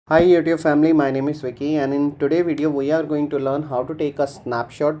Hi YouTube family, my name is Vicky, and in today's video we are going to learn how to take a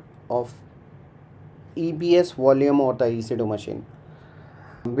snapshot of EBS volume or the EC2 machine.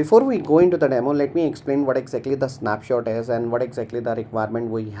 Before we go into the demo, let me explain what exactly the snapshot is and what exactly the requirement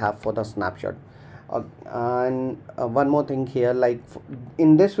we have for the snapshot. One more thing here, like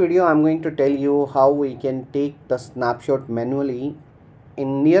in this video I'm going to tell you how we can take the snapshot manually.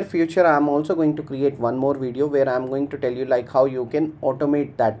 In near future I'm also going to create one more video where I'm going to tell you like how you can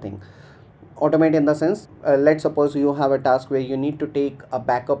automate that thing. Automate in the sense, let's suppose you have a task where you need to take a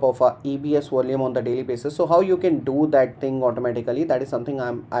backup of a EBS volume on the daily basis. So how you can do that thing automatically, that is something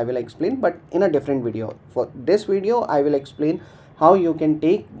I will explain, but in a different video. For this video I will explain how you can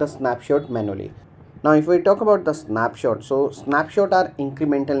take the snapshot manually. Now if we talk about the snapshot, so snapshot are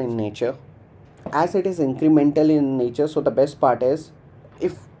incremental in nature. As it is incremental in nature, so the best part is,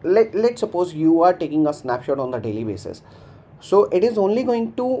 if let's suppose you are taking a snapshot on the daily basis, so it is only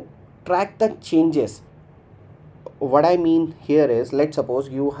going to track the changes. What I mean here is, let's suppose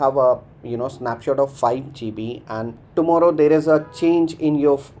you have a snapshot of 5 GB and tomorrow there is a change in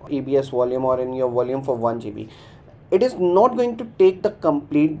your EBS volume or in your volume for 1 GB. It is not going to take the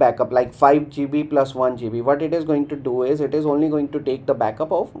complete backup like 5 GB plus 1 GB. What it is going to do is, it is only going to take the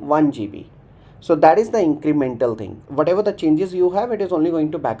backup of 1 GB. So that is the incremental thing. Whatever the changes you have, it is only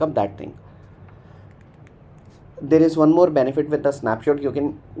going to back up that thing. There is one more benefit with the snapshot. You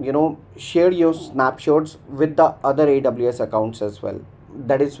can share your snapshots with the other AWS accounts as well.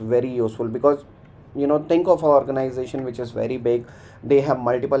 That is very useful because think of an organization which is very big. They have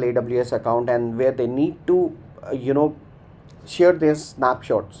multiple AWS account and where they need to share their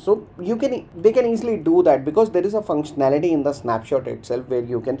snapshots. So they can easily do that because there is a functionality in the snapshot itself where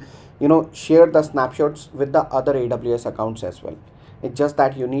you can share the snapshots with the other AWS accounts as well. It's just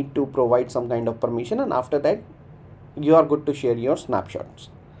that you need to provide some kind of permission, and after that you are good to share your snapshots.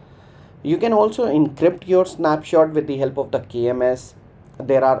 You can also encrypt your snapshot with the help of the KMS.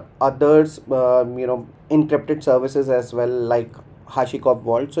 There are others encrypted services as well, like HashiCorp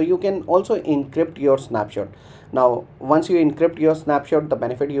Vault. So you can also encrypt your snapshot. Now once you encrypt your snapshot, the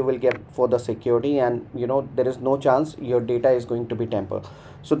benefit you will get for the security, and there is no chance your data is going to be tampered.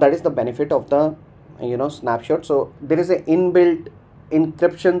 So that is the benefit of the snapshot. So there is an inbuilt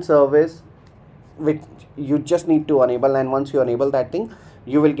encryption service which you just need to enable, and once you enable that thing,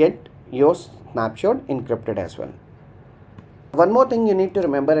 you will get your snapshot encrypted as well. One more thing you need to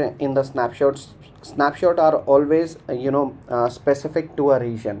remember in the snapshot are always specific to a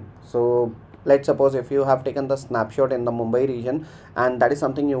region. So let's suppose if you have taken the snapshot in the Mumbai region and that is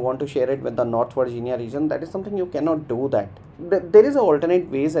something you want to share it with the North Virginia region, that is something you cannot do that. There is alternate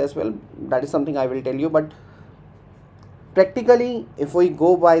ways as well. That is something I will tell you, but practically if we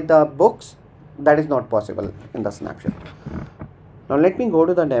go by the books, that is not possible in the snapshot. Now let me go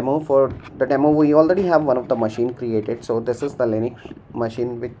to the demo. For the demo we already have one of the machine created. So this is the Linux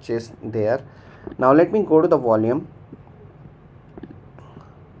machine which is there. Now let me go to the volume.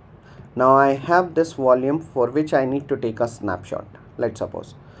 Now I have this volume for which I need to take a snapshot, let's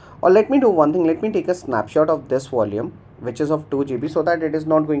suppose. Or let me do one thing, let me take a snapshot of this volume which is of 2 GB so that it is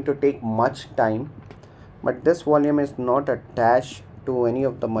not going to take much time. But this volume is not attached to any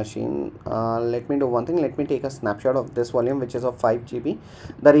of the machine. Let me do one thing, let me take a snapshot of this volume which is of 5 GB.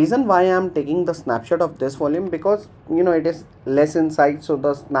 The reason why I am taking the snapshot of this volume, because it is less in size, so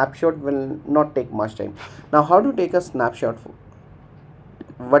the snapshot will not take much time. Now how to take a snapshot?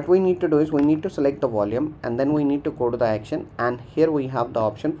 What we need to do is, we need to select the volume and then we need to go to the action, and here we have the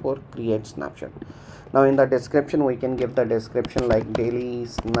option for create snapshot. Now in the description we can give the description like daily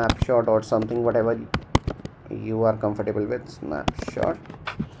snapshot or something, whatever you are comfortable with. Snapshot.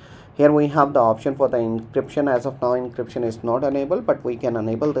 Here we have the option for the encryption. As of now encryption is not enabled, but we can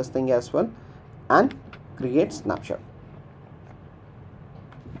enable this thing as well and create snapshot.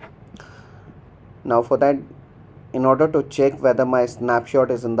 Now for that, in order to check whether my snapshot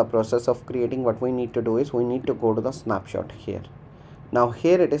is in the process of creating, what we need to do is, we need to go to the snapshot here. Now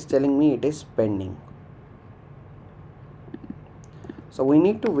here it is telling me it is pending, so we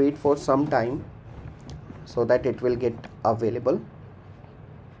need to wait for some time so that it will get available.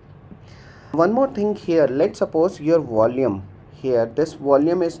 One more thing here, let's suppose your volume here, this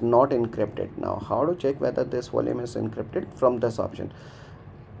volume is not encrypted. Now how to check whether this volume is encrypted? From this option,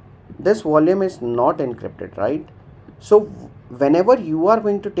 this volume is not encrypted, right? So whenever you are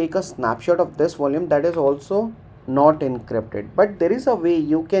going to take a snapshot of this volume, that is also not encrypted, but there is a way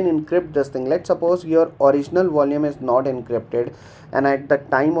you can encrypt this thing. Let's suppose your original volume is not encrypted and at the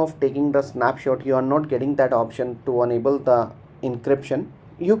time of taking the snapshot you are not getting that option to enable the encryption.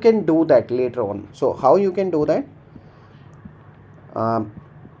 You can do that later on. So how you can do that?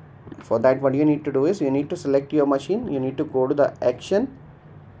 For that, what you need to do is you need to select your machine, you need to go to the action,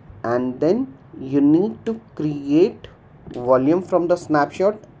 and then you need to create volume from the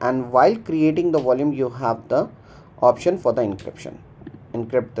snapshot. And while creating the volume, you have the option for the encryption.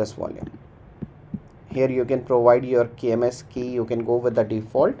 Encrypt this volume. Here you can provide your KMS key, you can go with the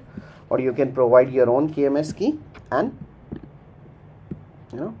default, or you can provide your own KMS key and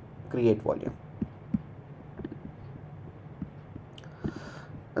create volume.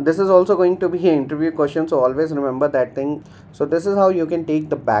 And this is also going to be an interview question, so always remember that thing. So this is how you can take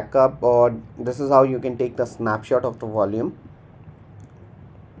the backup, or this is how you can take the snapshot of the volume.